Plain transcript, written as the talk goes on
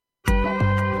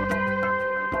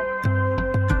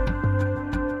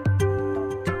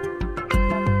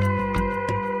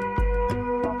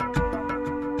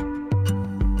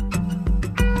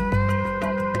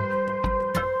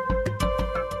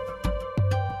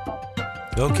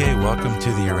Okay, welcome to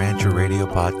the Urantia Radio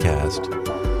Podcast.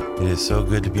 It is so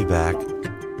good to be back.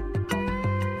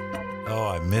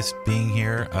 Oh, I missed being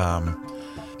here.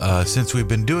 Since we've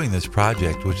been doing this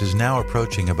project, which is now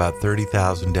approaching about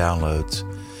 30,000 downloads,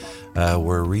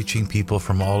 we're reaching people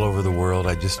from all over the world.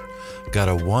 I just got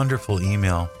a wonderful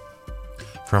email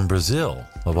from Brazil,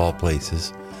 of all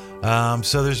places.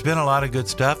 So there's been a lot of good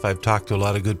stuff. I've talked to a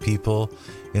lot of good people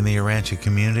in the Urantia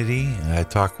community. I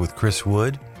talked with Chris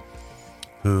Wood,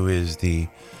 who was the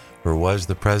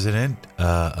president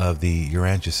of the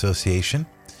Urantia Association,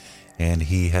 and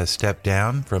he has stepped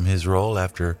down from his role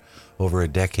after over a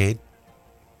decade.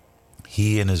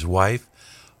 He and his wife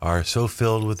are so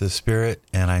filled with the Spirit,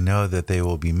 and I know that they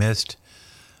will be missed.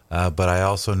 But I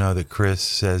also know that Chris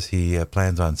says he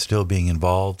plans on still being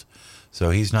involved, so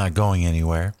he's not going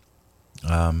anywhere.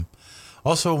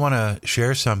 Also want to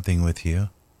share something with you,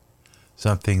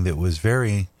 something that was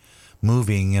very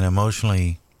moving and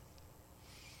emotionally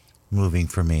moving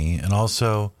for me, and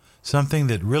also something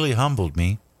that really humbled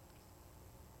me.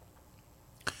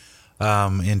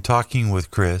 In talking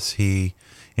with Chris, he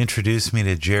introduced me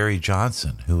to Jerry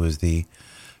Johnson, who is the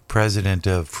president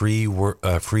of Free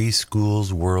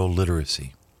Schools World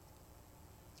Literacy.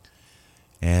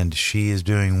 And she is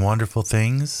doing wonderful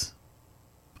things,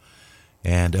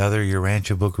 and other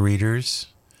Urantia book readers,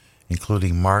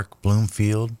 including Mark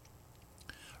Bloomfield,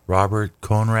 Robert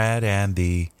Conrad, and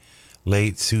the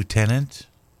late Sue Tennant,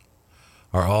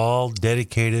 are all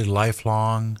dedicated,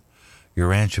 lifelong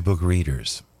Urantia book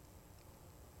readers.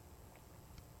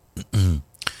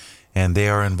 And they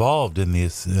are involved in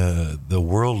this the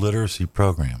World Literacy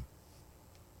Program.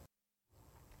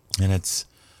 And it's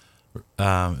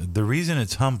the reason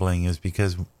it's humbling is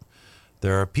because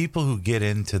there are people who get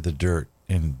into the dirt,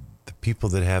 and the people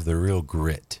that have the real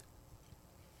grit.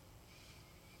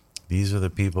 These are the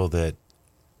people that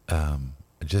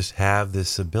just have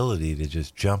this ability to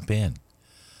just jump in.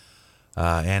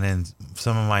 And in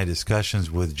some of my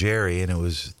discussions with Jerry, and it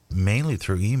was mainly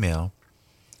through email,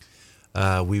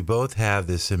 we both have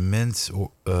this immense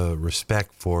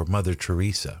respect for Mother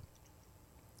Teresa.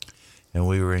 And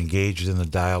we were engaged in a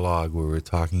dialogue where we were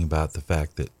talking about the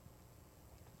fact that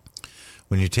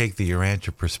when you take the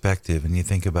Urantia perspective and you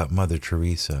think about Mother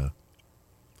Teresa,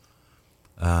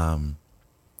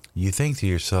 you think to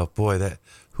yourself, boy, that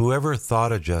whoever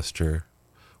thought adjuster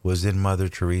was in Mother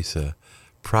Teresa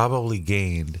probably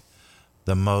gained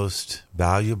the most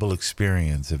valuable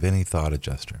experience of any thought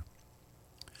adjuster.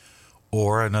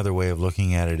 Or another way of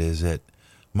looking at it is that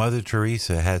Mother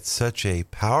Teresa had such a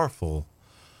powerful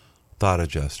thought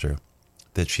adjuster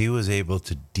that she was able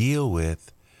to deal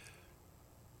with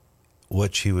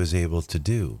what she was able to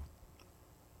do.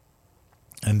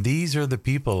 And these are the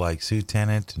people like Sue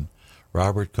Tennant and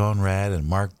Robert Conrad and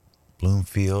Mark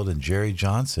Bloomfield and Jerry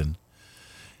Johnson.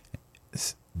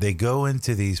 They go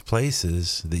into these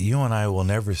places that you and I will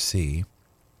never see,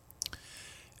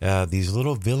 these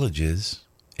little villages,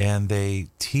 and they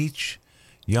teach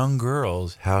young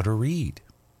girls how to read.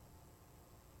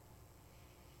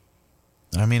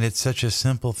 I mean, it's such a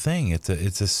simple thing.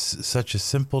 It's such a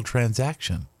simple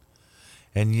transaction.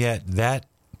 And yet that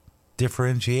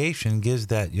differentiation gives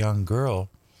that young girl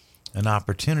an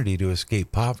opportunity to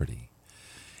escape poverty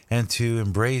and to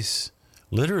embrace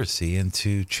literacy and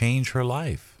to change her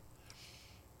life.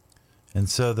 And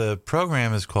so the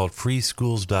program is called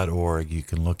freeschools.org. You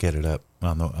can look at it up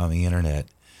on the internet.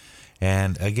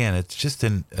 And again, it's just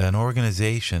an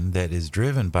organization that is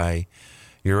driven by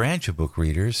Urantia book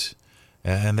readers,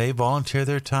 and they volunteer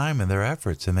their time and their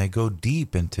efforts, and they go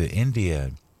deep into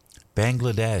India,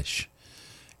 Bangladesh,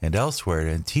 and elsewhere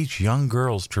and teach young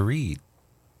girls to read.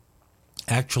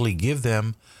 Actually give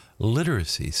them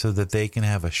literacy so that they can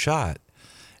have a shot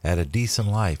at a decent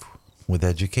life with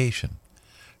education.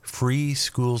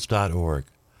 freeschools.org.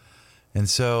 And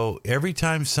so every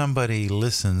time somebody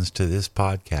listens to this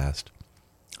podcast,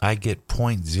 I get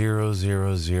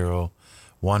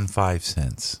 0.00015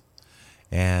 cents.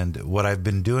 And what I've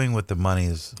been doing with the money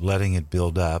is letting it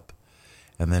build up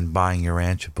and then buying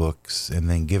Urantia books and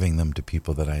then giving them to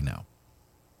people that I know.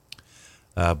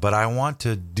 But I want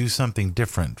to do something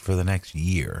different for the next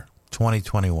year,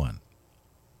 2021.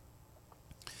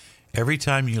 Every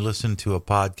time you listen to a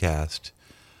podcast,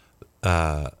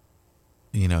 the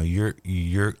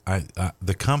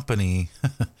company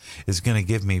is going to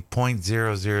give me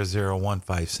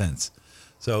 0.00015 cents.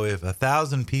 So if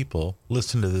 1,000 people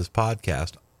listen to this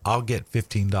podcast, I'll get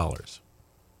 $15.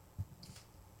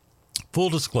 Full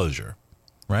disclosure,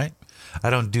 right? I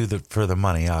don't do that for the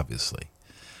money, obviously.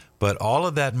 But all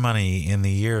of that money in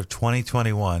the year of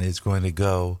 2021 is going to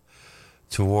go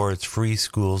towards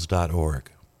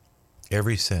freeschools.org.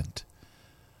 Every cent.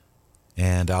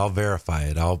 And I'll verify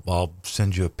it. I'll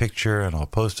send you a picture and I'll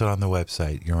post it on the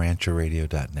website,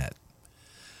 urancharadio.net.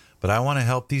 But I want to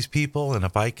help these people, and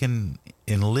if I can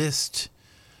enlist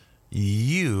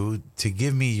you to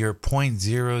give me your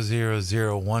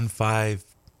 0.00015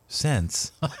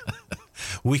 cents,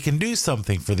 we can do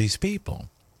something for these people.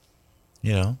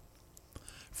 You know,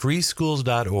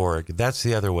 freeschools.org. That's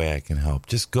the other way I can help.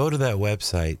 Just go to that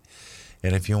website,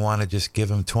 and if you want to just give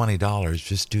them $20,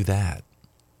 just do that.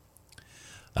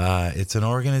 It's an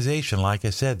organization, like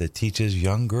I said, that teaches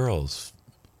young girls,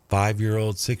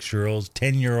 5-year-olds, 6-year-olds,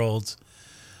 10-year-olds,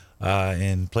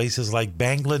 in places like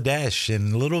Bangladesh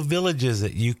and little villages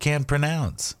that you can't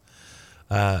pronounce.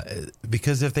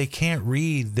 Because if they can't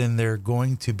read, then they're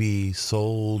going to be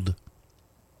sold,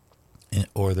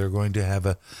 or they're going to have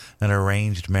an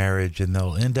arranged marriage, and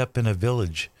they'll end up in a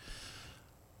village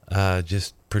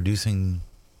just producing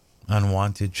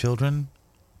unwanted children.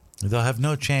 They'll have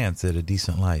no chance at a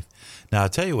decent life. Now, I'll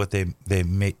tell you what they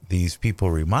make these people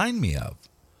remind me of.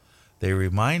 They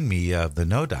remind me of the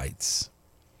Nodites.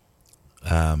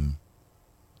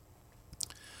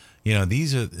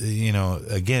 These are,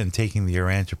 again, taking the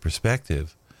Urantia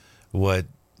perspective, what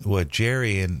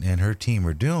Jerry and her team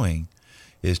are doing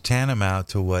is tantamount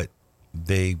to what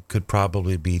they could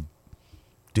probably be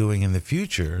doing in the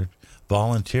future,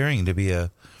 volunteering to be a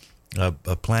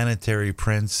planetary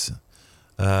prince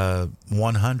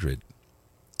 100,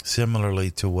 similarly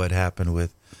to what happened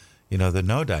with, the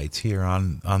Nodites here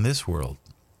on this world.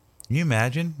 Can you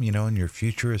imagine, in your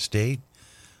future estate,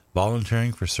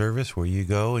 volunteering for service where you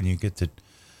go and you get to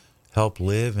help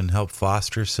live and help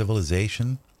foster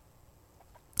civilization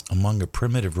among a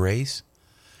primitive race?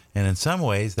 And in some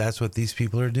ways, that's what these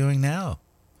people are doing now.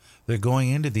 They're going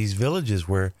into these villages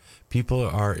where people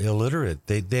are illiterate.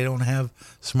 They don't have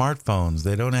smartphones.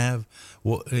 They don't have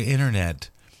internet.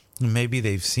 Maybe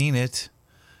they've seen it.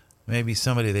 Maybe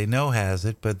somebody they know has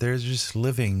it, but they're just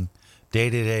living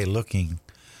day to day, looking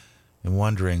and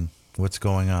wondering what's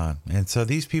going on. And so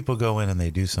these people go in and they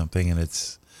do something, and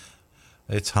it's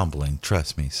humbling,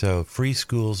 trust me. So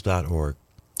freeschools.org.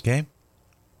 Okay?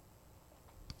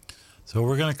 So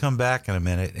we're going to come back in a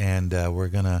minute, and we're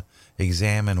going to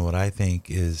examine what I think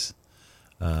is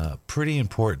pretty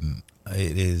important.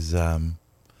 It is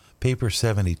paper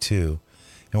 72,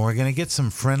 and we're going to get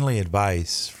some friendly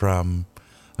advice from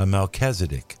a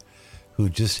Melchizedek who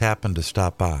just happened to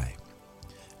stop by.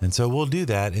 And so we'll do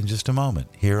that in just a moment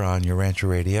here on Urantia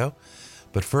Radio.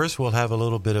 But first, we'll have a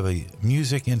little bit of a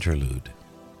music interlude.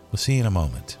 We'll see you in a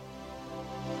moment.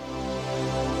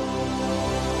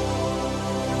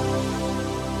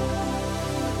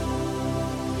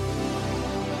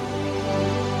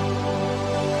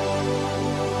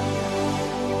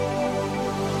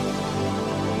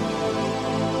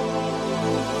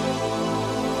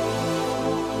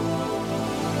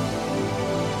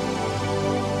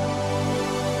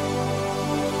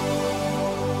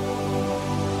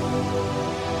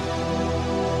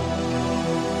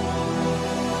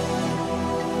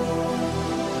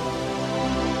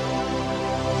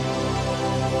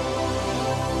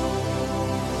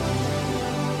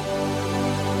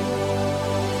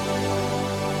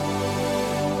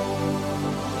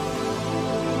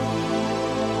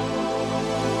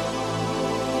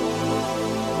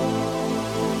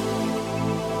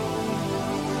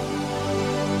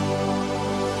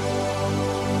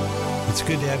 It's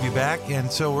good to have you back.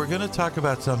 And so we're going to talk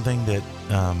about something that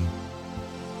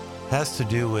has to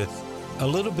do with a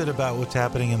little bit about what's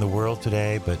happening in the world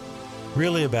today, but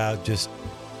really about just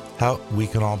how we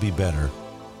can all be better.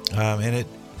 And it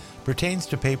pertains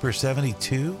to paper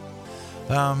 72.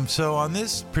 So on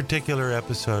this particular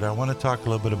episode, I want to talk a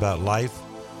little bit about life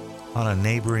on a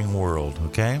neighboring world,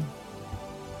 okay?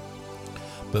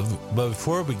 But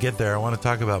before we get there, I want to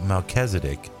talk about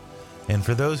Melchizedek. And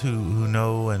for those who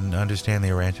know and understand the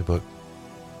Urantia book,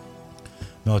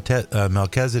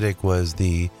 Melchizedek was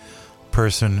the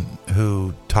person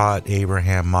who taught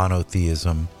Abraham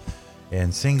monotheism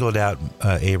and singled out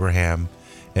Abraham,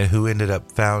 and who ended up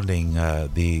founding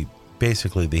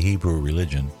basically the Hebrew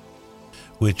religion,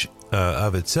 which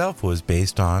of itself was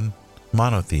based on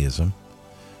monotheism.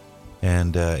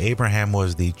 And Abraham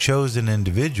was the chosen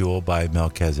individual by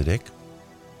Melchizedek.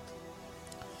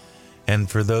 And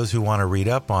for those who want to read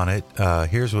up on it,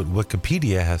 here's what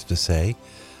Wikipedia has to say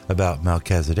about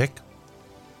Melchizedek.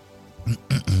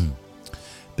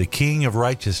 The king of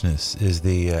righteousness is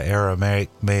the Aramaic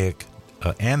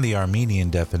and the Armenian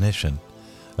definition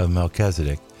of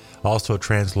Melchizedek, also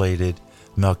translated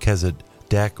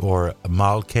Melchizedek or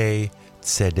Malke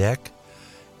Tzedek,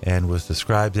 and was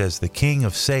described as the king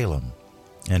of Salem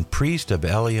and priest of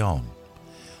Elyon,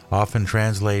 often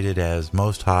translated as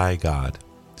Most High God.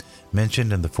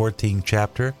 Mentioned in the 14th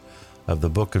chapter of the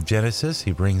book of Genesis,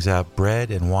 he brings out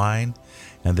bread and wine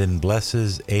and then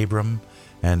blesses Abram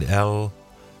and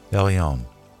Elyon.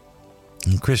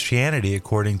 In Christianity,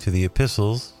 according to the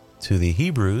epistles to the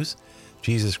Hebrews,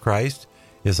 Jesus Christ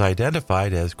is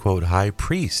identified as, quote, high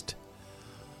priest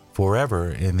forever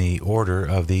in the order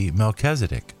of the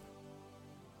Melchizedek.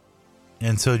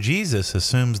 And so Jesus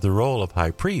assumes the role of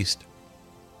high priest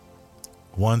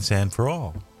once and for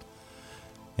all.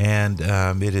 And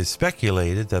it is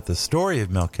speculated that the story of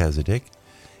Melchizedek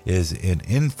is an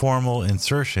informal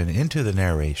insertion into the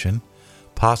narration,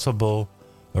 possibly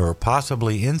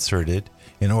inserted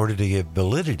in order to give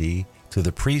validity to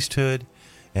the priesthood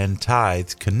and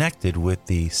tithes connected with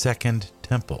the Second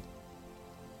Temple.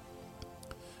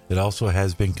 It also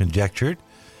has been conjectured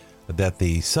that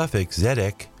the suffix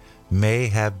Zedek may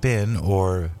have been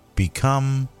or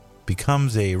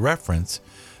becomes a reference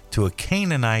to a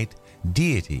Canaanite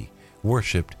deity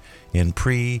worshipped in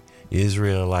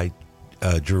pre-Israelite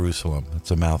Jerusalem.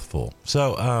 It's a mouthful.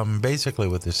 So basically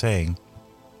what they're saying,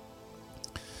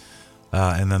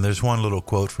 and then there's one little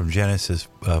quote from Genesis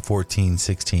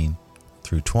 14:16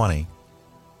 through 20,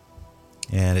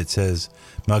 and it says,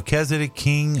 Melchizedek,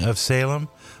 king of Salem,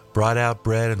 brought out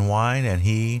bread and wine, and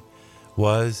he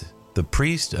was the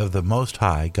priest of the Most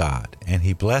High God. And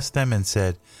he blessed them and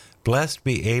said, Blessed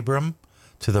be Abram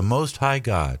to the Most High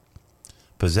God,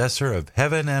 possessor of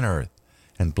heaven and earth,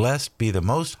 and blessed be the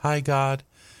Most High God,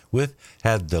 which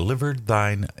hath delivered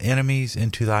thine enemies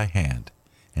into thy hand.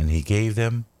 And he gave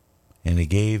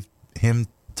him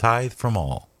tithe from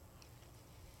all.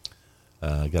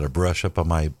 I got to brush up on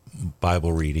my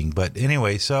Bible reading. But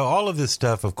anyway, so all of this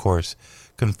stuff, of course,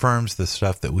 confirms the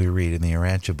stuff that we read in the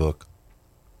Urantia book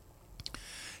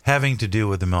having to do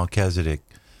with the Melchizedek,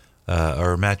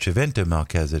 or Machiventa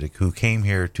Melchizedek, who came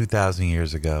here 2,000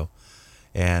 years ago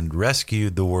and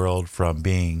rescued the world from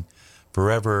being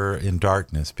forever in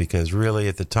darkness, because really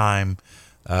at the time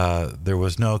there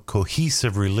was no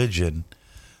cohesive religion,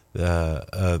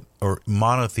 or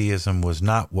monotheism was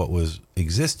not what was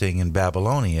existing in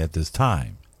Babylonia at this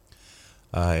time.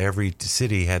 Every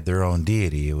city had their own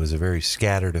deity. It was a very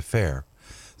scattered affair.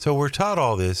 So we're taught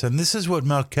all this, and this is what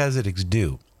Melchizedeks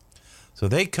do. So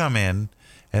they come in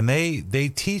and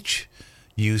they teach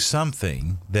you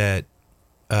something that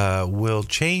will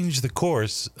change the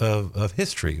course of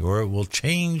history, or it will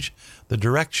change the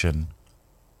direction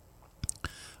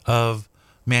of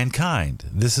mankind.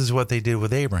 This is what they did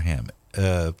with Abraham.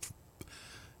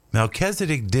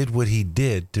 Melchizedek did what he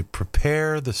did to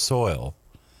prepare the soil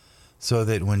so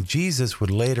that when Jesus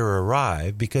would later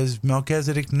arrive, because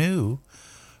Melchizedek knew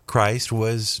Christ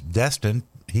was destined,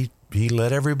 he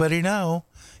let everybody know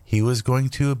he was going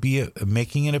to be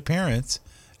making an appearance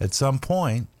at some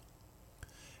point.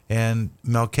 And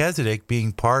Melchizedek,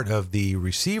 being part of the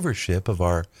receivership of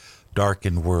our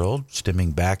darkened world,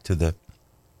 stemming back to the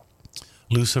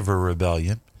Lucifer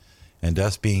rebellion, and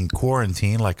us being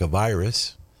quarantined like a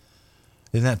virus.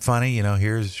 Isn't that funny? You know,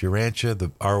 here's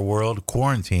Urantia, our world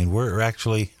quarantined. We're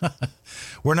actually,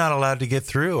 we're not allowed to get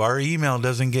through. Our email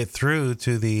doesn't get through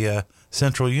to the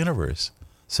central universe,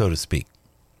 so to speak.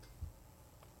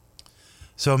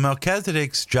 So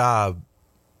Melchizedek's job,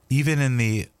 even in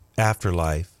the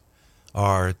afterlife,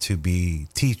 are to be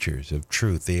teachers of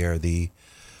truth. They are they're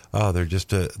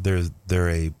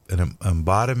an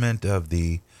embodiment of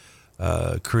the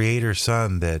Creator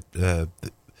Son that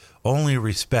only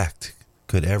respect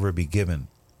could ever be given.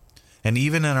 And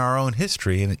even in our own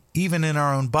history, and even in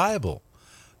our own Bible,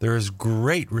 there is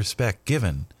great respect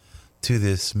given to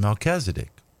this Melchizedek.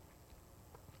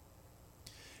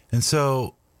 And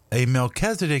so a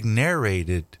Melchizedek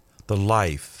narrated the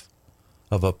life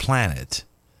of a planet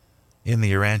in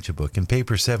the Urantia book. In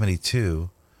paper 72,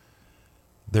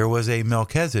 there was a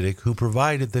Melchizedek who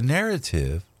provided the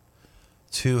narrative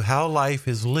to how life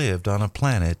is lived on a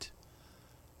planet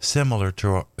similar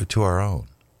to our own.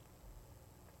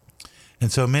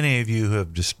 And so many of you who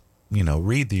have just,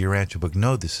 read the Urantia book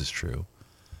know this is true.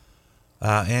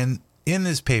 And in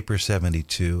this paper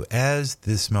 72, as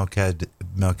this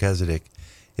Melchizedek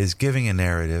is giving a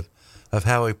narrative of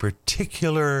how a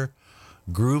particular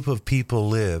group of people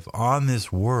live on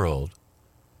this world,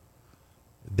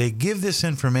 they give this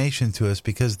information to us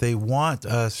because they want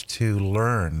us to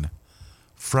learn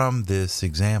from this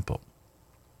example.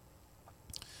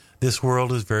 This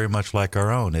world is very much like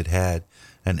our own. It had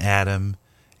an Adam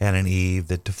and an Eve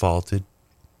that defaulted.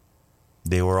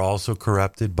 They were also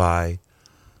corrupted by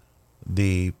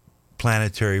the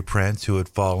planetary prince who had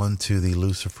fallen to the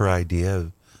Lucifer idea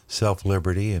of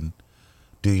self-liberty and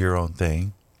do your own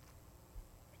thing.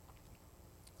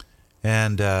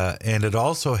 And it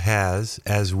also has,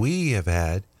 as we have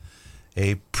had,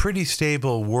 a pretty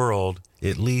stable world,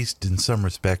 at least in some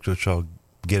respect, which I'll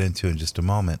get into in just a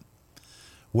moment,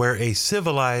 where a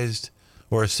civilized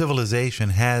or a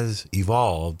civilization has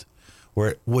evolved,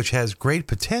 which has great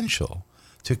potential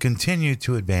to continue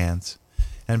to advance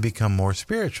and become more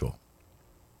spiritual.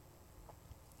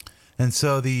 And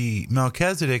so the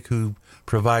Melchizedek who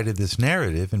provided this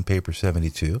narrative in paper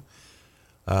 72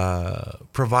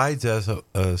 provides us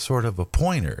a sort of a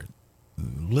pointer.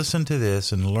 Listen to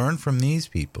this and learn from these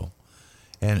people,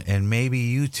 and maybe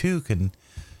you too can,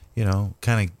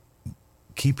 kind of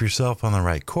keep yourself on the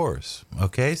right course.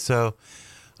 Okay, so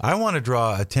I want to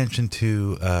draw attention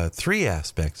to three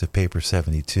aspects of paper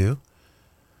 72: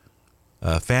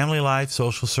 family life,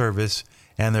 social service,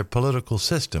 and their political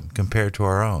system compared to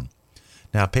our own.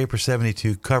 Now, paper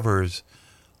 72 covers,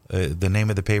 the name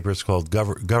of the paper is called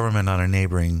Government on a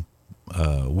Neighboring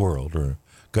World, or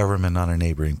Government on a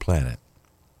Neighboring Planet.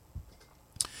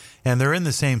 And they're in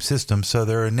the same system, so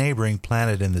they're a neighboring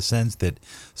planet in the sense that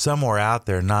somewhere out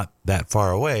there, not that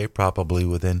far away, probably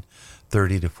within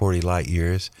 30 to 40 light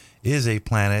years, is a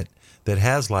planet that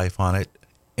has life on it,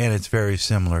 and it's very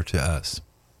similar to us,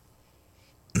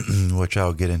 which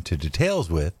I'll get into details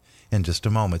with in just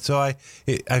a moment. So I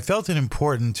felt it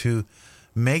important to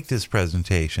make this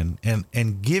presentation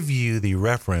and give you the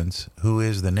reference, who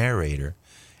is the narrator,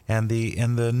 and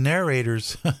the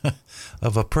narrator's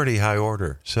of a pretty high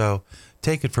order. So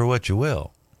take it for what you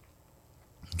will.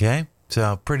 Okay,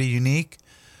 so pretty unique.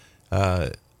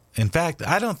 In fact,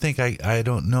 I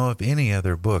don't know of any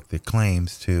other book that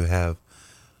claims to have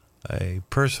a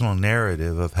personal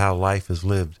narrative of how life is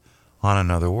lived on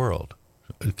another world.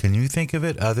 Can you think of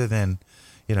it other than,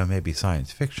 maybe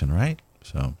science fiction, right?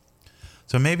 So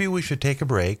maybe we should take a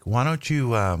break. Why don't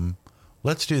you,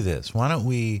 let's do this. Why don't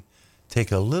we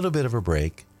take a little bit of a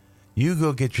break? You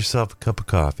go get yourself a cup of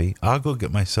coffee. I'll go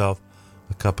get myself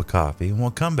a cup of coffee. And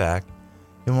we'll come back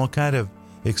and we'll kind of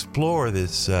explore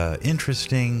this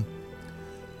interesting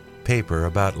paper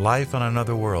about life on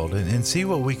another world and see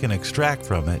what we can extract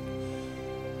from it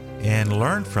and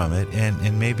learn from it,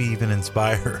 and maybe even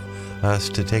inspire us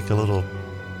to take a little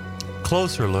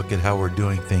closer look at how we're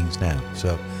doing things now.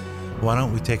 So why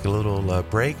don't we take a little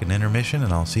break, an intermission,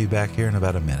 and I'll see you back here in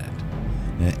about a minute.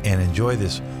 And enjoy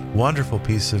this wonderful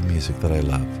piece of music that I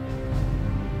love.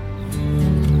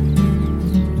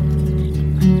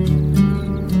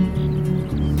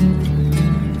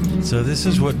 So this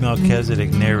is what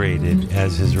Melchizedek narrated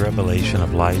as his revelation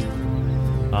of life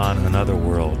on another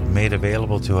world, made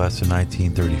available to us in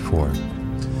 1934.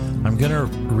 I'm going to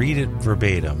read it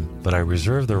verbatim, but I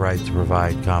reserve the right to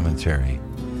provide commentary.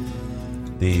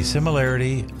 The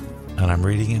similarity, and I'm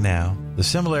reading it now, the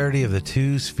similarity of the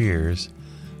two spheres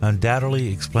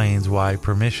undoubtedly explains why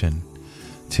permission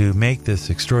to make this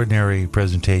extraordinary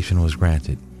presentation was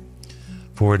granted.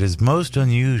 For it is most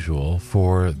unusual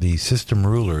for the system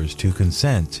rulers to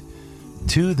consent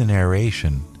to the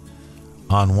narration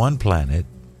on one planet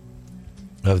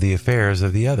of the affairs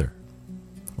of the other,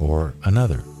 or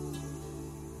another.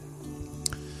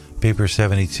 Paper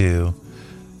 72,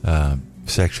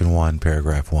 Section 1,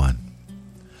 Paragraph 1.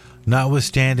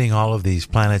 Notwithstanding all of these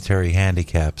planetary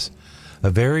handicaps, a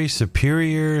very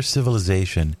superior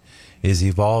civilization is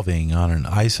evolving on an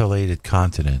isolated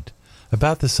continent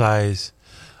about the size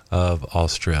of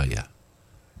Australia.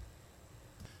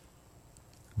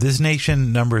 This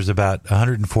nation numbers about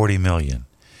 140 million.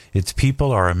 Its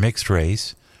people are a mixed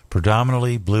race,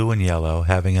 predominantly blue and yellow,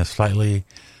 having a slightly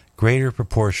greater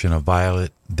proportion of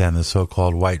violet than the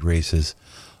so-called white races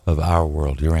of our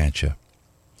world, Urantia.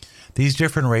 These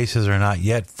different races are not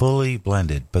yet fully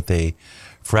blended, but they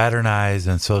fraternize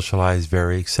and socialize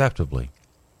very acceptably.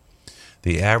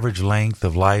 The average length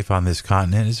of life on this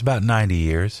continent is about 90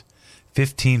 years,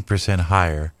 15%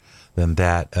 higher than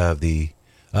that of the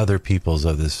other peoples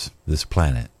of this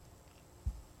planet.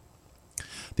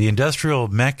 The industrial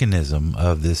mechanism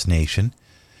of this nation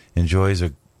enjoys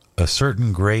a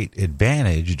certain great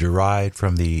advantage derived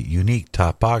from the unique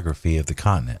topography of the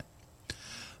continent.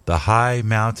 The high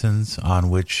mountains on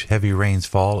which heavy rains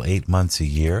fall 8 months a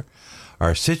year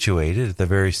are situated at the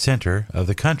very center of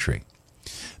the country.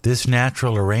 This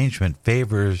natural arrangement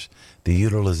favors the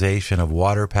utilization of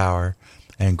water power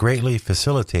and greatly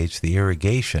facilitates the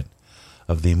irrigation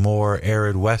of the more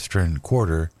arid western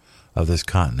quarter of this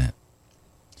continent.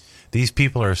 These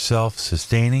people are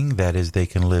self-sustaining, that is, they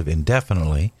can live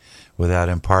indefinitely without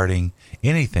imparting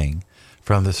anything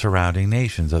from the surrounding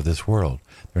nations of this world.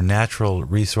 Their natural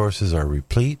resources are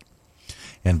replete,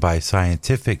 and by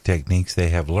scientific techniques they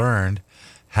have learned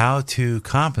how to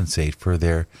compensate for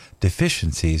their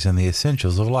deficiencies in the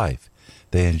essentials of life.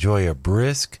 They enjoy a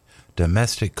brisk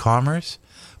domestic commerce,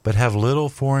 but have little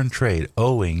foreign trade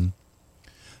owing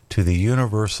to the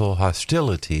universal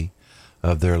hostility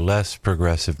of their less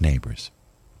progressive neighbors.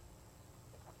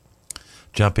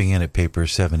 Jumping in at paper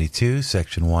 72,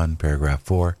 section 1, paragraph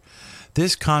 4,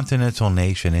 this continental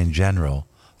nation in general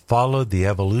followed the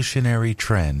evolutionary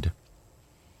trend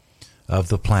of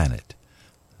the planet.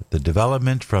 The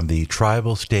development from the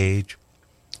tribal stage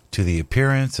to the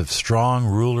appearance of strong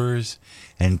rulers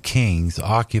and kings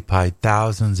occupied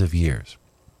thousands of years.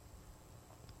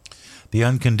 The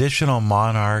unconditional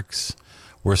monarchs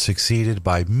were succeeded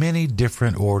by many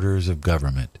different orders of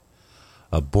government.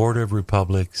 Abortive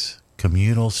republics,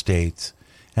 communal states,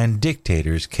 and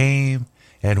dictators came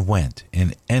and went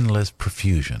in endless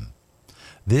profusion.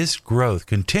 This growth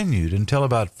continued until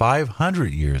about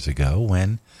 500 years ago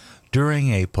when,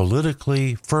 during a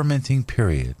politically fermenting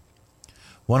period,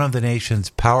 one of the nation's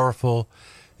powerful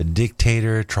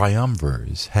dictator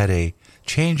triumvirs had a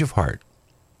change of heart.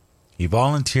 He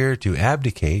volunteered to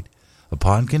abdicate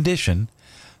upon condition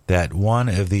that one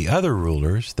of the other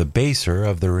rulers, the baser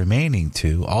of the remaining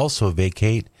two, also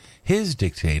vacate his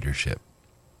dictatorship.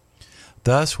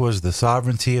 Thus was the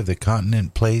sovereignty of the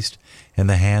continent placed in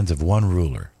the hands of one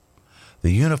ruler.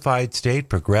 The unified state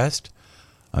progressed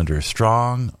under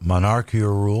strong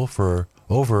monarchical rule for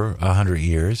over 100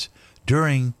 years,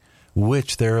 during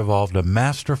which there evolved a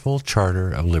masterful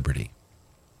charter of liberty.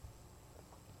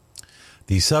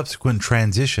 The subsequent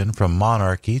transition from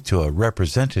monarchy to a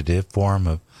representative form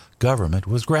of government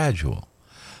was gradual,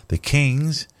 the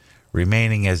kings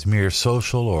remaining as mere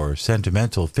social or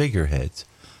sentimental figureheads,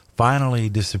 finally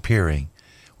disappearing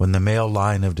when the male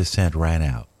line of descent ran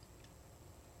out.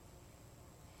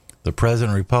 The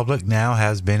present republic now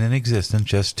has been in existence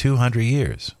just 200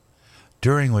 years,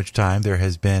 during which time there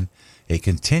has been a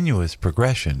continuous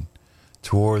progression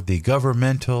toward the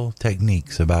governmental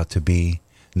techniques about to be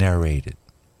narrated.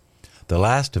 The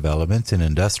last developments in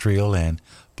industrial and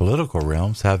political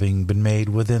realms having been made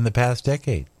within the past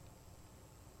decade.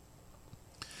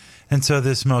 And so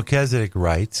this Melchizedek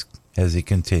writes, as he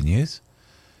continues,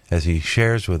 as he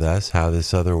shares with us how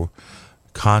this other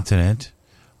continent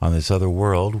on this other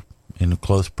world in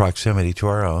close proximity to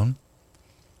our own,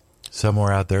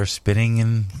 somewhere out there spinning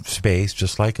in space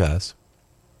just like us,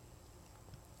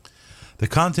 the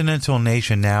continental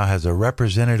nation now has a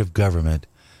representative government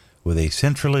with a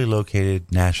centrally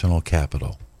located national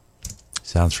capital.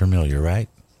 Sounds familiar, right?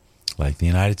 Like the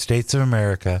United States of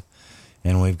America,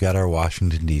 and we've got our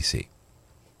Washington, D.C.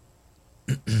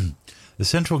 The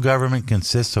central government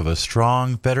consists of a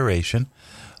strong federation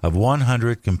of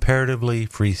 100 comparatively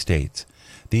free states.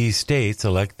 These states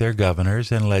elect their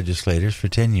governors and legislators for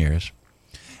 10 years,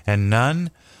 and none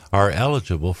are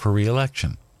eligible for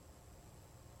re-election.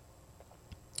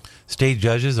 State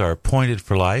judges are appointed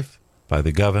for life by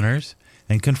the governors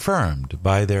and confirmed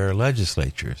by their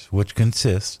legislatures, which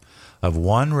consists of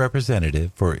one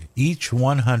representative for each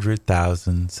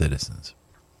 100,000 citizens.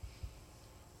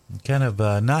 Kind of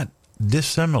not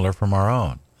dissimilar from our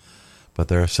own, but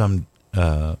there are some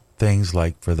things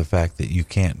like for the fact that you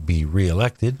can't be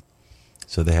reelected,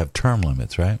 so they have term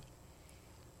limits, right?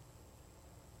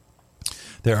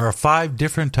 There are 5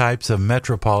 different types of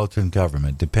metropolitan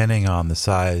government depending on the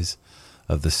size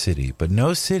of the city, but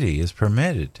no city is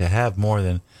permitted to have more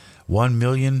than 1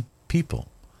 million people.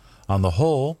 On the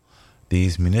whole,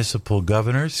 these municipal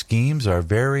governors' schemes are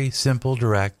very simple,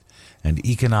 direct, and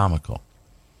economical.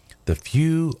 The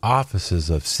few offices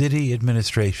of city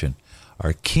administration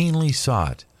are keenly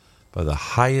sought by the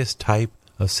highest type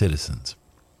of citizens.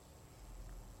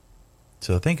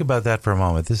 So think about that for a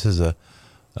moment. This is a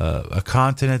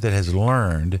continent that has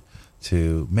learned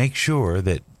to make sure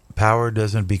that power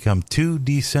doesn't become too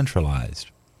decentralized.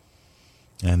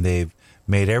 And they've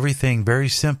made everything very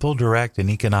simple, direct, and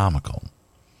economical.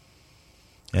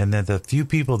 And that the few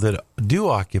people that do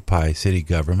occupy city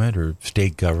government or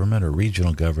state government or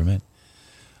regional government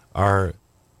are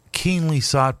keenly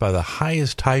sought by the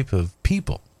highest type of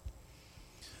people.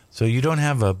 So you don't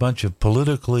have a bunch of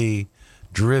politically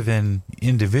driven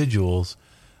individuals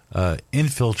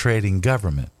infiltrating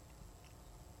government.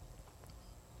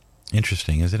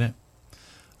 Interesting, isn't it?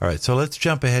 All right, so let's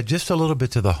jump ahead just a little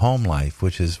bit to the home life,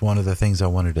 which is one of the things I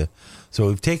wanted to... So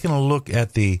we've taken a look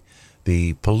at the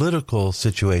political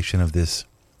situation of this.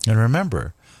 And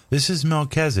remember, this is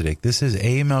Melchizedek. This is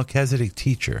a Melchizedek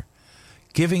teacher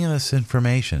giving us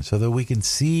information so that we can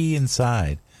see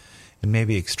inside and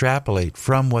maybe extrapolate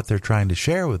from what they're trying to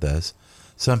share with us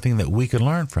something that we can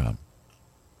learn from.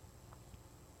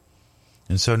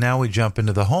 And so now we jump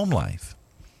into the home life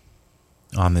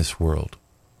on this world.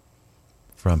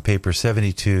 From paper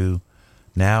 72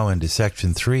 now into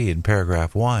section 3 in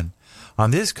paragraph 1.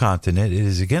 On this continent, it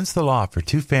is against the law for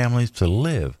two families to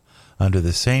live under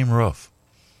the same roof.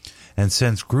 And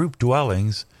since group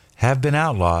dwellings have been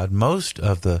outlawed, most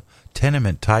of the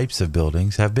tenement types of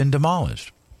buildings have been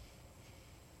demolished.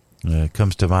 It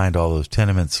comes to mind all those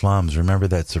tenement slums. Remember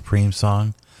that Supreme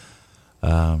song?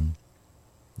 All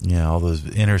those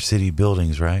inner city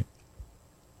buildings, right?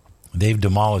 They've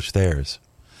demolished theirs.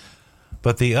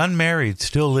 But the unmarried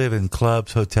still live in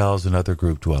clubs, hotels, and other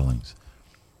group dwellings.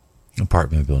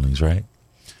 Apartment buildings, right?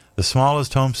 The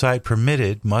smallest home site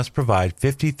permitted must provide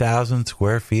 50,000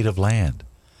 square feet of land.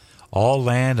 All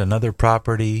land and other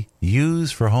property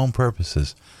used for home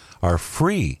purposes are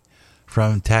free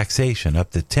from taxation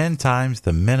up to 10 times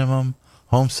the minimum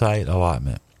home site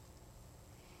allotment.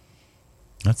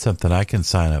 That's something I can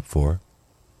sign up for.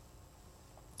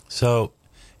 So,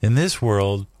 in this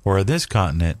world, or this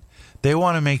continent, they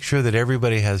want to make sure that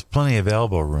everybody has plenty of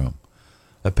elbow room.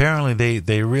 Apparently,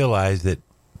 they realized that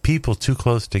people too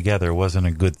close together wasn't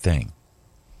a good thing.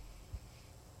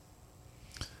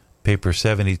 Paper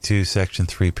 72, section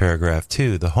 3, paragraph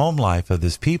 2. The home life of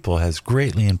this people has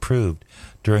greatly improved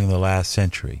during the last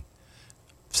century,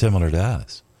 similar to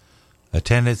us.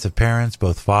 Attendance of parents,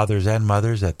 both fathers and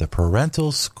mothers, at the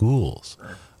parental schools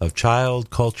of child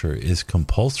culture is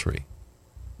compulsory.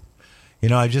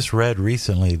 I just read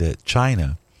recently that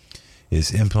China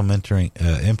is implementing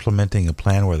a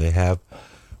plan where they have,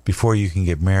 before you can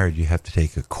get married, you have to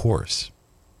take a course.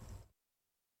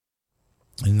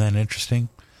 Isn't that interesting?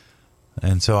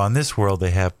 And so on this world,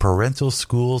 they have parental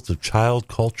schools of child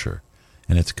culture,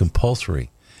 and it's compulsory.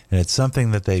 And it's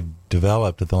something that they've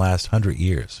developed in the last 100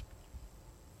 years.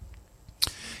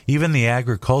 Even the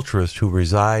agriculturists who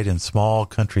reside in small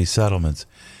country settlements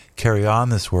carry on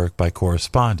this work by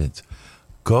correspondence,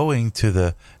 going to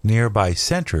the nearby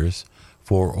centers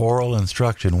for oral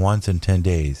instruction once in 10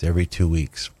 days, every 2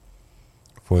 weeks,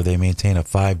 for they maintain a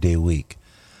 5-day week.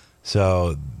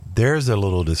 So there's a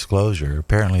little disclosure.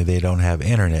 Apparently they don't have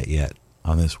internet yet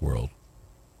on this world.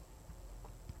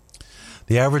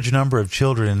 The average number of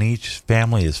children in each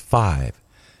family is 5,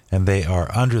 and they are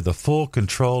under the full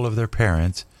control of their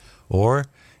parents, or,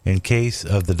 in case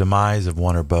of the demise of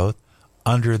one or both,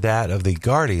 under that of the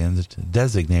guardians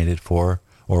designated for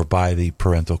or by the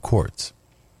parental courts.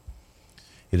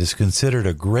 It is considered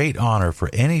a great honor for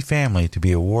any family to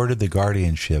be awarded the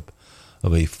guardianship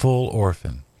of a full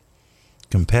orphan.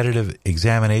 Competitive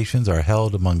examinations are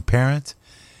held among parents,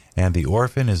 and the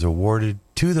orphan is awarded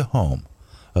to the home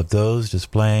of those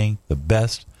displaying the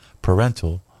best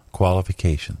parental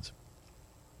qualifications.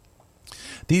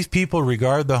 These people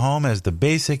regard the home as the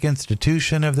basic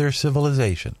institution of their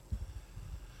civilization.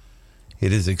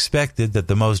 It is expected that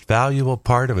the most valuable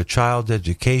part of a child's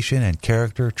education and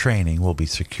character training will be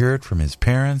secured from his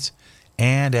parents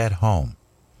and at home.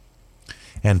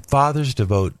 And fathers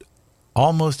devote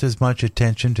almost as much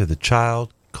attention to the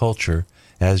child culture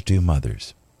as do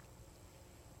mothers.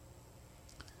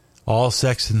 All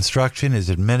sex instruction is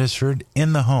administered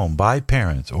in the home by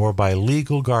parents or by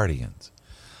legal guardians.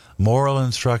 Moral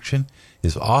instruction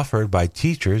is offered by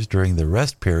teachers during the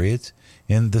rest periods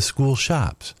in the school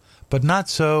shops, but not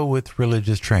so with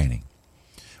religious training,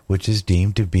 which is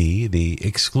deemed to be the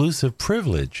exclusive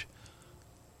privilege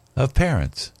of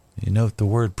parents. You note the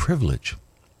word privilege.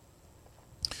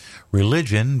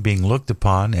 Religion being looked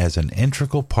upon as an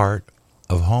integral part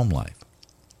of home life.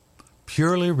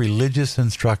 Purely religious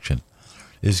instruction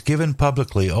is given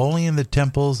publicly only in the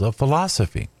temples of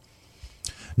philosophy.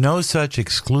 No such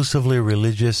exclusively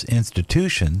religious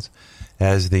institutions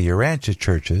as the Urantia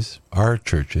churches, our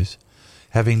churches,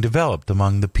 having developed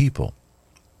among the people.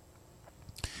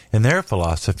 In their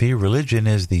philosophy, religion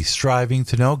is the striving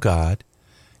to know God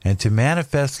and to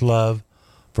manifest love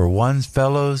for one's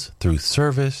fellows through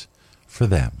service for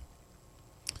them.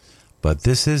 But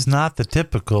this is not the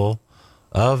typical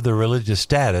of the religious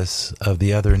status of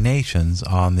the other nations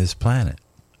on this planet.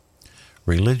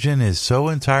 Religion is so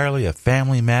entirely a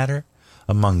family matter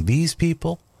among these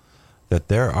people that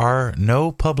there are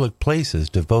no public places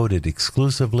devoted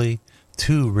exclusively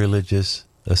to religious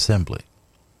assembly.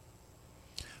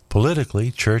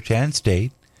 Politically, church and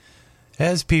state,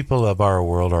 as people of our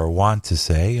world are wont to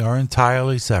say, are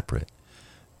entirely separate,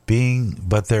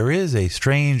 but there is a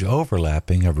strange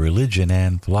overlapping of religion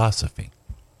and philosophy.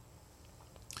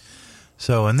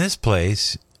 So in this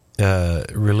place,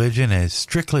 religion is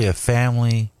strictly a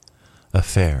family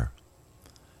affair,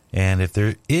 And if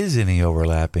there is any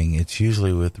overlapping, it's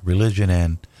usually with religion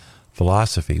and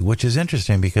philosophy, which is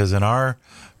interesting because in our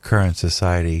current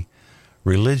society,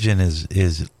 religion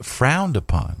is frowned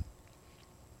upon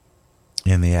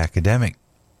in the academic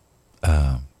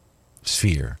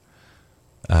sphere.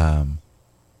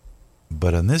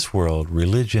 But in this world,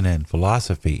 religion and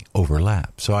philosophy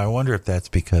overlap. So I wonder if that's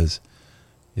because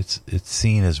it's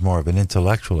seen as more of an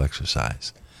intellectual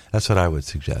exercise. That's what I would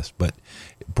suggest. But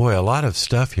boy, a lot of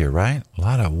stuff here, right? A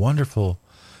lot of wonderful,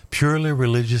 purely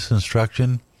religious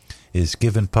instruction is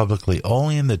given publicly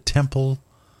only in the temple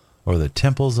or the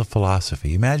temples of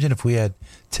philosophy. Imagine if we had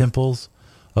temples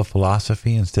of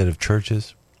philosophy instead of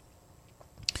churches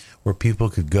where people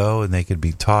could go and they could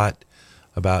be taught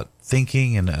about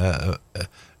thinking. And,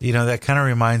 that kind of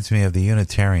reminds me of the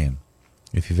Unitarian.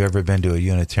 If you've ever been to a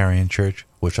Unitarian church,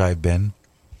 which I've been,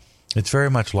 it's very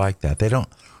much like that. They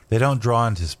don't draw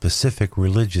into specific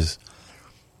religious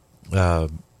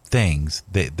things.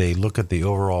 They look at the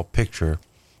overall picture,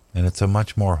 and it's a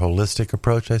much more holistic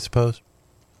approach, I suppose.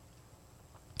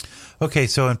 Okay,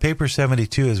 so in paper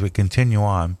 72, as we continue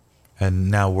on, and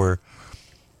now we're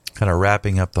kind of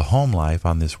wrapping up the home life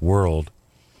on this world,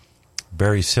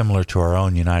 very similar to our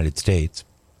own United States,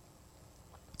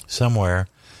 somewhere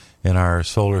in our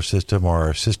solar system or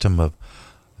our system of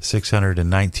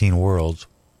 619 worlds,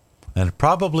 and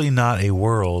probably not a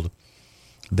world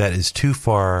that is too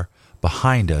far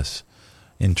behind us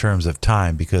in terms of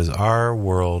time, because our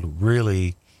world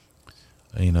really,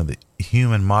 the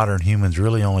modern humans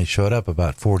really only showed up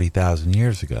about 40,000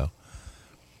 years ago.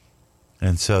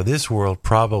 And so this world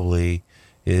probably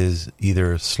is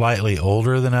either slightly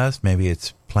older than us, maybe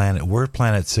we're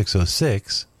planet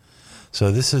 606,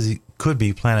 so this could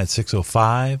be planet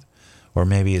 605, or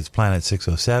maybe it's planet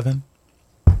 607.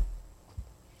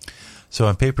 So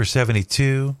in paper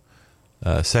 72,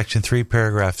 section 3,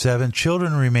 paragraph 7,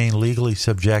 children remain legally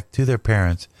subject to their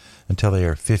parents until they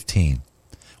are 15,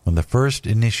 when the first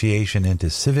initiation into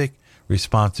civic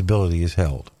responsibility is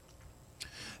held.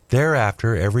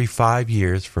 Thereafter, every 5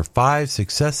 years, for 5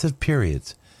 successive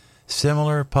periods,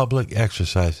 similar public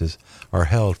exercises are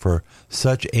held for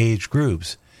such age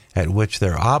groups at which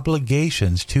their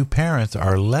obligations to parents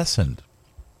are lessened,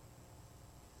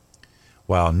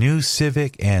 while new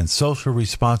civic and social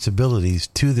responsibilities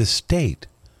to the state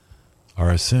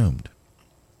are assumed.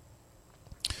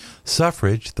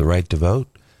 Suffrage, the right to vote,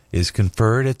 is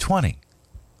conferred at 20.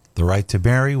 The right to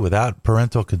marry without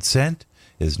parental consent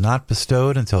is not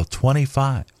bestowed until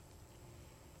 25.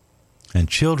 And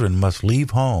children must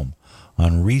leave home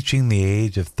on reaching the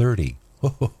age of 30.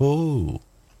 Can you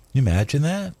imagine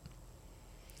that?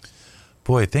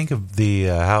 Boy, think of the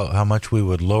how much we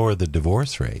would lower the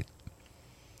divorce rate.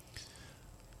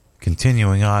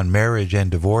 Continuing on, marriage and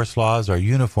divorce laws are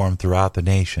uniform throughout the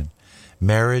nation.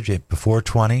 Marriage before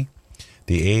 20,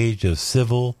 the age of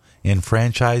civil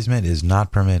enfranchisement, is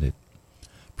not permitted.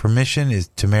 Permission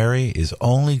to marry is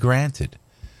only granted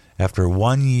after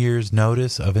 1 year's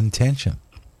notice of intention,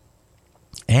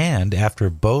 and after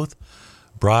both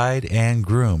bride and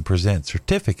groom present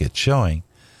certificates showing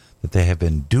that they have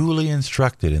been duly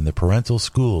instructed in the parental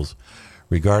schools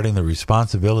regarding the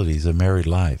responsibilities of married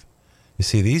life. You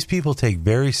see, these people take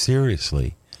very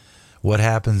seriously what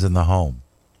happens in the home,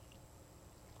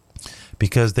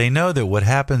 because they know that what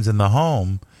happens in the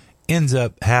home ends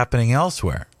up happening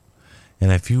elsewhere.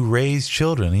 And if you raise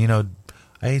children,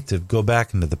 I hate to go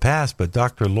back into the past, but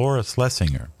Dr. Laura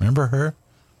Schlesinger, remember her?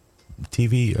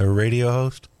 TV or radio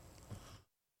host?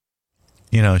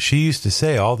 She used to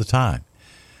say all the time,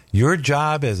 your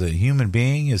job as a human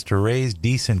being is to raise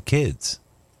decent kids,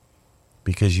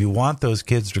 because you want those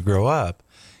kids to grow up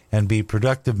and be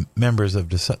productive members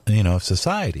of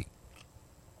society.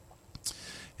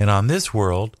 And on this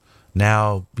world,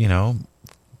 now,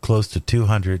 close to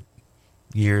 200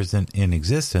 years in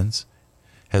existence,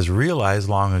 has realized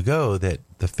long ago that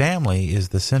the family is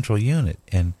the central unit,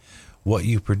 and what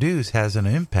you produce has an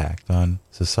impact on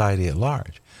society at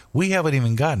large. We haven't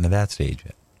even gotten to that stage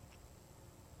yet.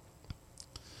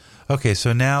 Okay,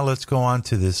 so now let's go on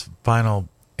to this final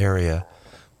area,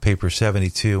 paper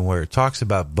 72, where it talks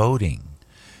about voting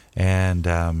and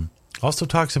also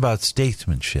talks about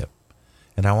statesmanship.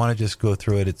 And I want to just go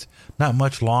through it. It's not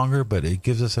much longer, but it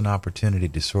gives us an opportunity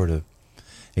to sort of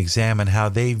examine how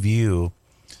they view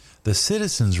the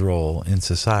citizen's role in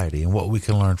society and what we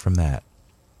can learn from that.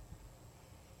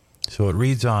 So it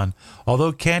reads on,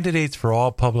 although candidates for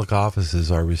all public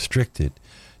offices are restricted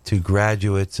to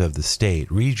graduates of the state,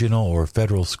 regional, or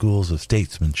federal schools of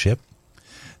statesmanship,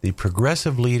 the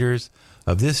progressive leaders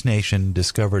of this nation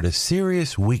discovered a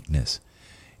serious weakness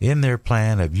in their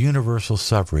plan of universal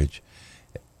suffrage,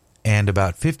 and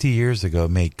about 50 years ago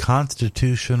made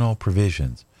constitutional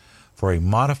provisions for a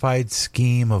modified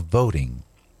scheme of voting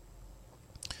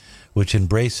which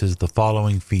embraces the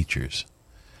following features.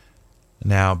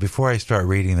 Now, before I start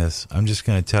reading this, I'm just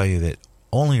going to tell you that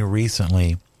only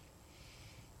recently,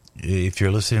 if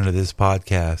you're listening to this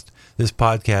podcast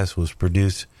was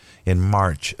produced in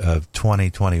March of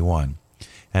 2021.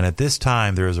 And at this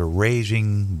time, there is a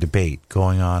raging debate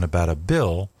going on about a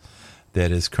bill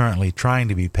that is currently trying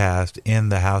to be passed in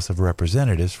the House of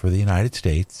Representatives for the United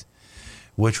States,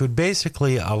 which would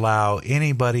basically allow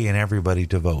anybody and everybody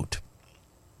to vote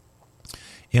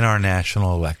in our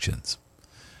national elections.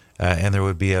 And there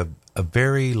would be a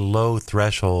very low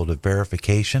threshold of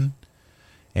verification,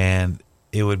 and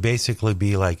it would basically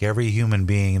be like every human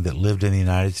being that lived in the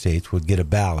United States would get a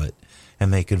ballot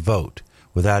and they could vote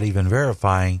without even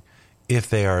verifying if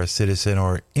they are a citizen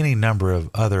or any number of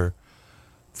other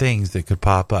things that could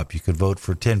pop up. You could vote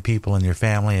for 10 people in your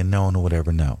family and no one would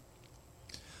ever know.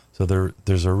 So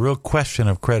there's a real question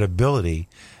of credibility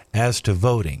as to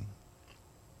voting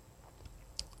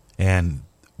and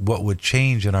what would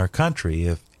change in our country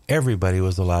if everybody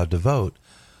was allowed to vote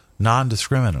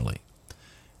non-discriminately.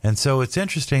 And so it's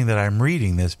interesting that I'm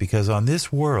reading this because on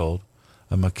this world,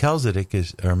 Melchizedek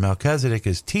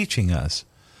is teaching us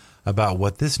about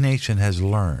what this nation has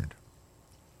learned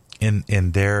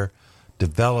in their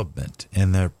development,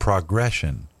 in their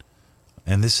progression.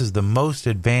 And this is the most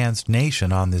advanced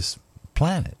nation on this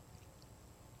planet.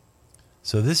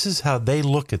 So this is how they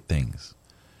look at things.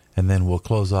 And then we'll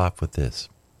close off with this.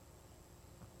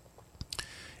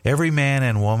 Every man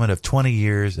and woman of 20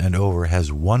 years and over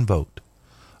has one vote.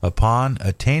 Upon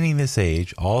attaining this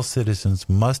age, all citizens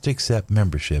must accept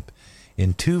membership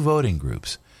in 2 voting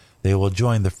groups. They will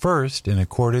join the first in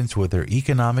accordance with their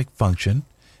economic function,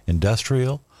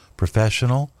 industrial,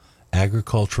 professional,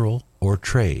 agricultural, or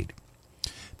trade.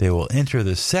 They will enter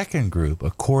the second group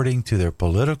according to their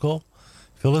political,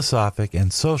 philosophic,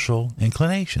 and social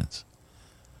inclinations.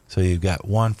 So you've got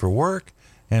one for work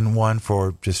and one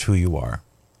for just who you are.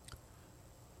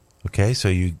 Okay, so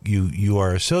you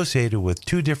are associated with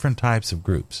 2 different types of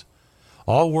groups.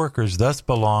 All workers thus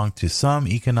belong to some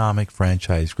economic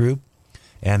franchise group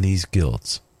and these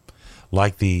guilds.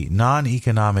 Like the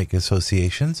non-economic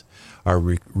associations, are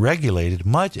regulated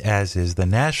much as is the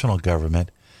national government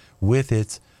with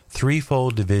its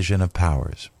threefold division of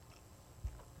powers.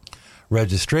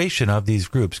 Registration of these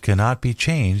groups cannot be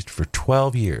changed for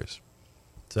 12 years.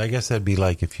 So I guess that'd be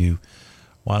like if you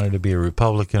wanted to be a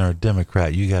Republican or a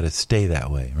Democrat, you got to stay that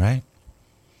way, right?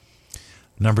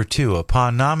 Number 2,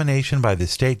 upon nomination by the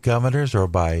state governors or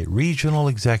by regional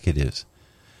executives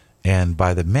and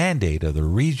by the mandate of the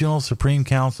regional supreme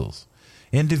councils,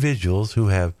 individuals who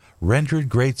have rendered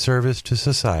great service to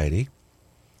society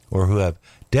or who have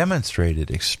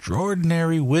demonstrated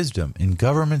extraordinary wisdom in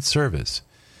government service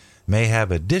may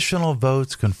have additional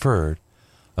votes conferred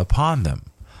upon them,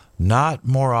 not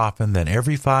more often than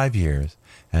every 5 years,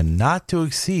 and not to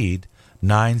exceed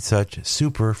 9 such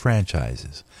super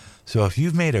franchises. So if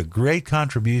you've made a great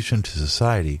contribution to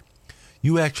society,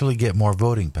 you actually get more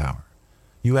voting power.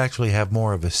 You actually have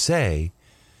more of a say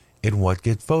in what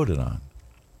gets voted on.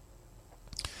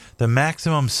 The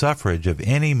maximum suffrage of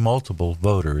any multiple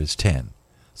voter is 10,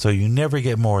 so you never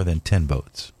get more than 10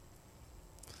 votes.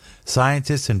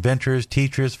 Scientists, inventors,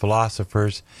 teachers,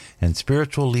 philosophers, and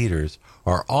spiritual leaders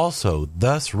are also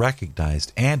thus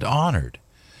recognized and honored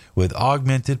with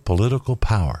augmented political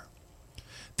power.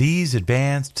 These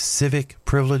advanced civic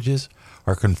privileges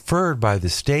are conferred by the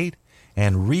state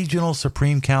and regional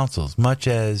supreme councils, much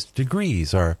as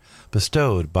degrees are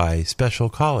bestowed by special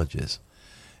colleges,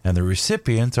 and the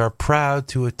recipients are proud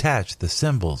to attach the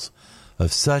symbols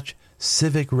of such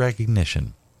civic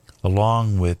recognition,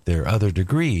 along with their other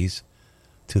degrees,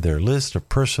 to their list of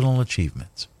personal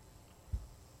achievements.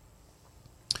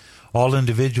 All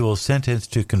individuals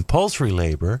sentenced to compulsory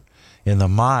labor in the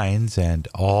mines and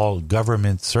all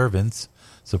government servants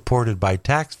supported by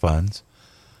tax funds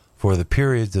for the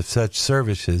periods of such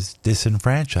services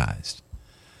disenfranchised.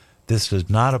 This does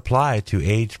not apply to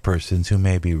aged persons who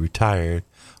may be retired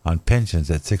on pensions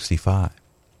at 65.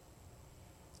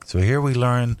 So here we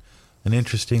learn an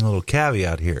interesting little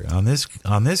caveat here. On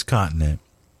this continent,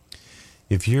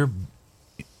 if you're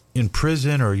in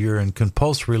prison or you're in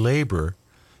compulsory labor,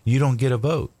 you don't get a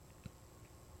vote.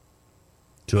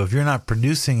 So if you're not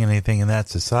producing anything in that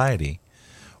society,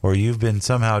 or you've been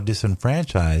somehow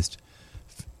disenfranchised,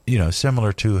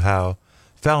 similar to how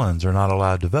felons are not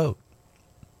allowed to vote,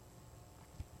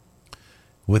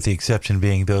 with the exception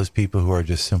being those people who are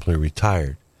just simply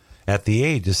retired at the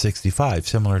age of 65,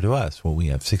 similar to us. Well, we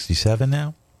have 67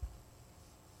 now.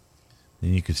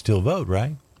 Then you could still vote,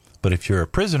 right? But if you're a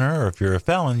prisoner or if you're a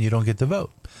felon, you don't get to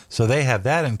vote. So they have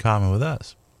that in common with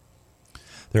us.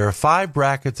 There are 5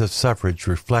 brackets of suffrage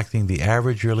reflecting the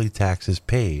average yearly taxes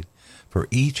paid for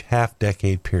each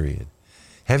half-decade period.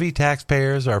 Heavy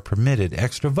taxpayers are permitted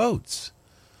extra votes,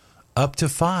 up to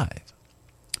 5.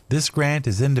 This grant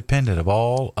is independent of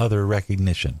all other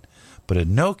recognition, but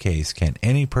in no case can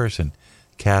any person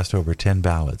cast over 10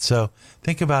 ballots. So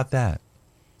think about that.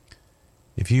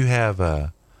 If you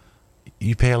have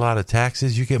you pay a lot of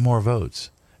taxes, you get more votes.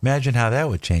 Imagine how that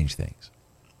would change things.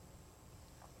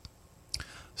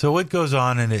 So what goes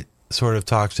on, and it sort of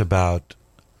talks about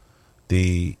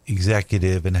the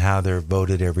executive and how they're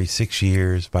voted every 6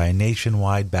 years by a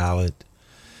nationwide ballot.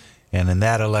 And in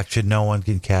that election, no one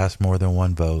can cast more than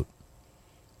one vote.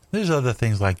 There's other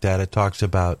things like that. It talks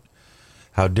about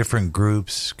how different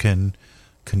groups can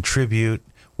contribute.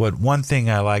 One thing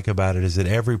I like about it is that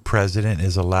every president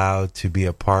is allowed to be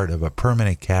a part of a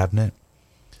permanent cabinet,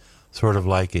 sort of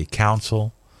like a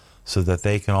council, so that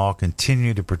they can all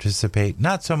continue to participate,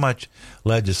 not so much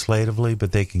legislatively,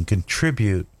 but they can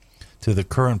contribute to the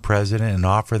current president and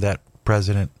offer that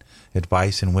president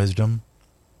advice and wisdom.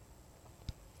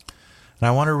 And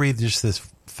I want to read just this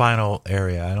final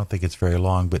area. I don't think it's very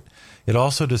long, but it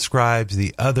also describes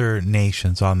the other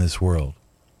nations on this world.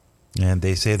 And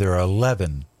they say there are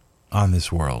 11 on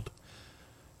this world.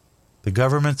 The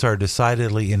governments are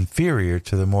decidedly inferior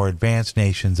to the more advanced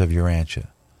nations of Urantia.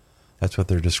 That's what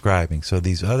they're describing. So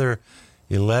these other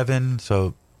 11,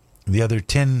 so the other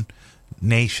 10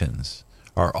 nations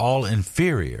are all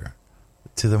inferior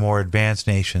to the more advanced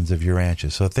nations of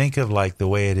Urantia. So think of like the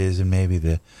way it is in maybe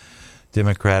the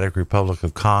Democratic Republic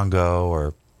of Congo,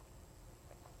 or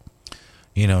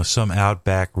some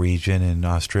outback region in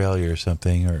Australia or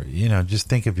something, or just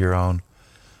think of your own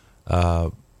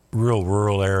real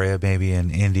rural area, maybe in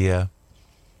India,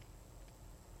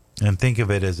 and think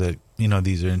of it as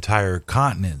these are entire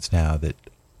continents now that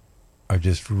are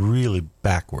just really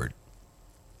backward.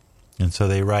 And so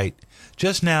they write,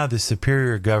 just now the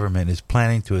superior government is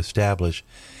planning to establish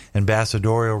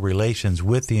ambassadorial relations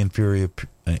with the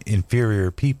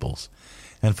inferior peoples.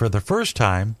 And for the first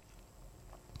time,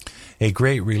 a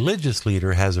great religious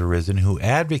leader has arisen who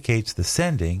advocates the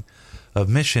sending of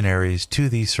missionaries to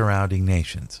these surrounding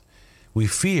nations. We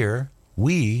fear,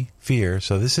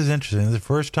 so this is interesting, this is the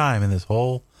first time in this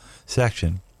whole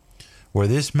section where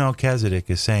this Melchizedek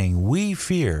is saying, we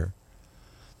fear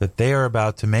that they are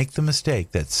about to make the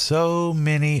mistake that so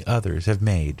many others have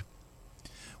made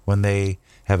when they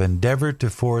have endeavored to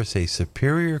force a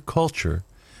superior culture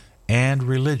and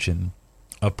religion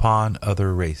upon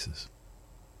other races.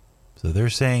 So they're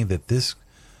saying that this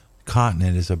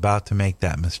continent is about to make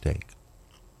that mistake.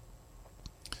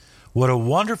 What a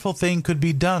wonderful thing could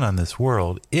be done on this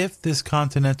world if this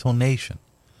continental nation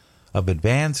of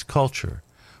advanced culture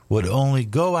would only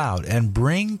go out and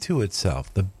bring to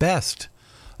itself the best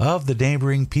of the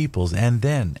neighboring peoples, and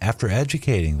then, after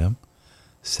educating them,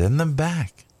 send them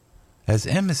back as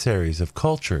emissaries of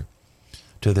culture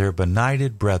to their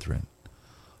benighted brethren.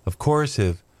 Of course,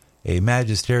 if a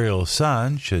magisterial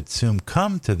son should soon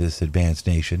come to this advanced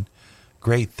nation,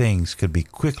 great things could be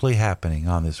quickly happening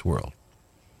on this world.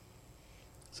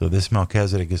 So this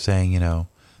Melchizedek is saying,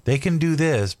 they can do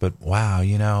this, but wow,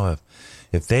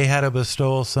 if they had a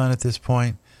bestowal son at this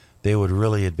point, they would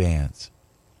really advance.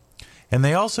 And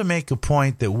they also make a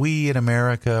point that we in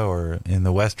America or in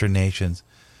the Western nations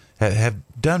have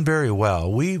done very well.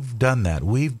 We've done that.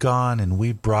 We've gone and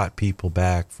we've brought people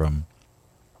back from,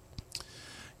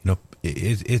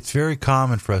 it's very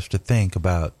common for us to think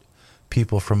about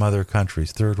people from other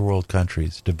countries, third world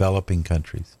countries, developing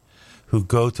countries, who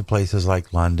go to places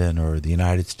like London or the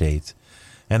United States,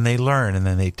 and they learn, and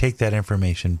then they take that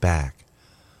information back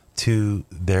to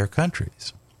their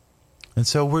countries. And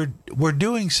so we're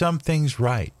doing some things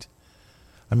right.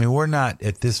 I mean, we're not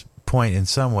at this point in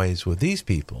some ways with these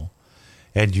people.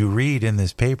 And you read in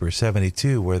this paper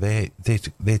 72 where they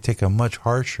take a much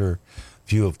harsher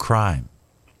view of crime.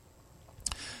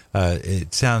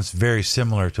 It sounds very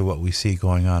similar to what we see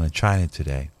going on in China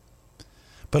today.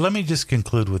 But let me just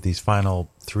conclude with these final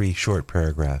 3 short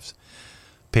paragraphs.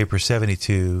 Paper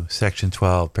 72, Section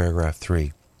 12, Paragraph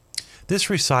 3. This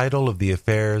recital of the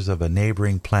affairs of a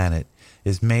neighboring planet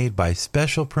is made by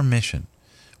special permission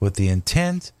with the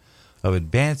intent of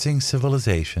advancing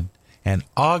civilization and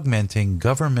augmenting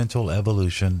governmental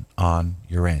evolution on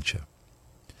Urantia.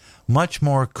 Much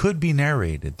more could be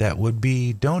narrated that would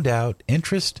be, no doubt,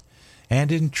 interest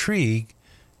and intrigue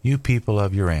you people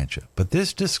of Urantia. But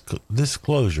this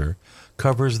disclosure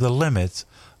covers the limits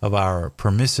of our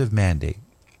permissive mandate.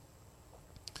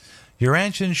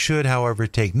 Urantians should, however,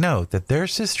 take note that their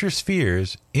sister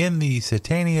spheres in the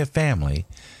Satania family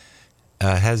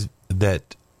has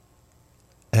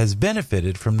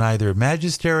benefited from neither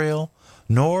magisterial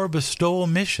nor bestowal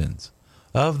missions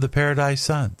of the Paradise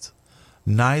Sons.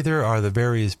 Neither are the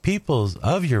various peoples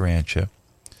of Urantia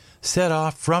set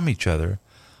off from each other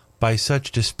by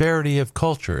such disparity of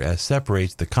culture as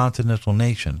separates the continental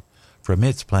nation from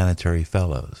its planetary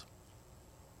fellows.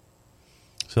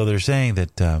 So they're saying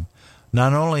that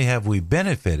not only have we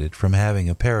benefited from having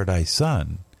a Paradise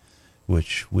Son,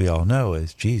 which we all know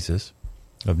as Jesus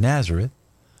of Nazareth,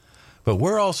 but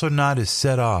we're also not as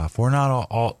set off. We're not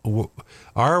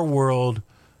our world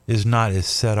is not as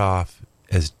set off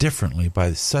as differently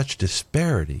by such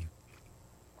disparity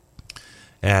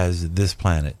as this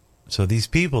planet. So these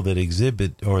people that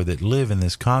exhibit or that live in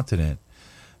this continent,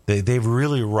 they've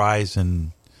really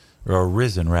risen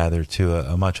to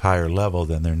a much higher level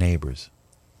than their neighbors.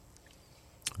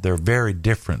 They're very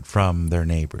different from their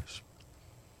neighbors.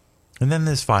 And then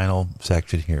this final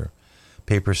section here,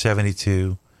 paper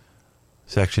 72,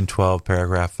 section 12,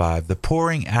 paragraph 5, the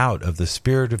pouring out of the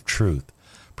Spirit of Truth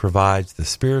provides the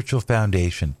spiritual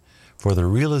foundation for the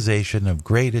realization of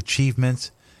great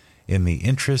achievements in the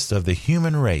interests of the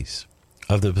human race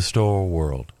of the bestowal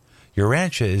world.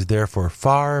 Urantia is therefore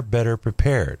far better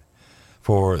prepared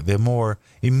for the more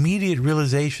immediate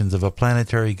realizations of a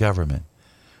planetary government,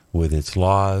 with its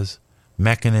laws,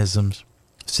 mechanisms,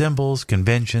 symbols,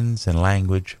 conventions, and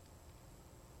language,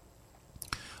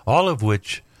 all of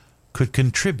which could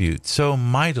contribute so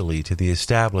mightily to the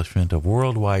establishment of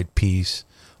worldwide peace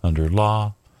under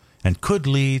law, and could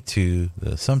lead to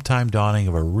the sometime dawning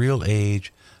of a real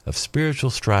age of spiritual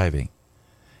striving.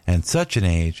 And such an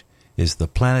age is the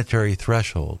planetary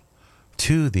threshold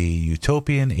to the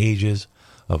utopian ages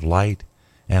of light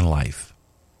and life.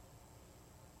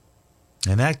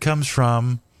 And that comes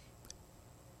from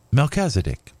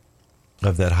Melchizedek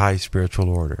of that high spiritual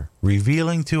order,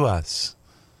 revealing to us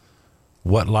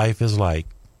what life is like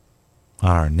on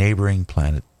our neighboring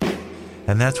planet.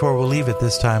 And that's where we'll leave it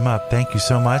this time up. Thank you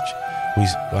so much.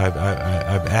 I've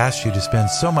asked you to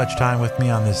spend so much time with me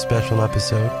on this special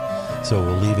episode, so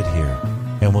we'll leave it here.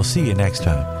 And we'll see you next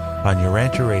time on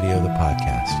Urantia Radio, the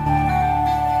podcast.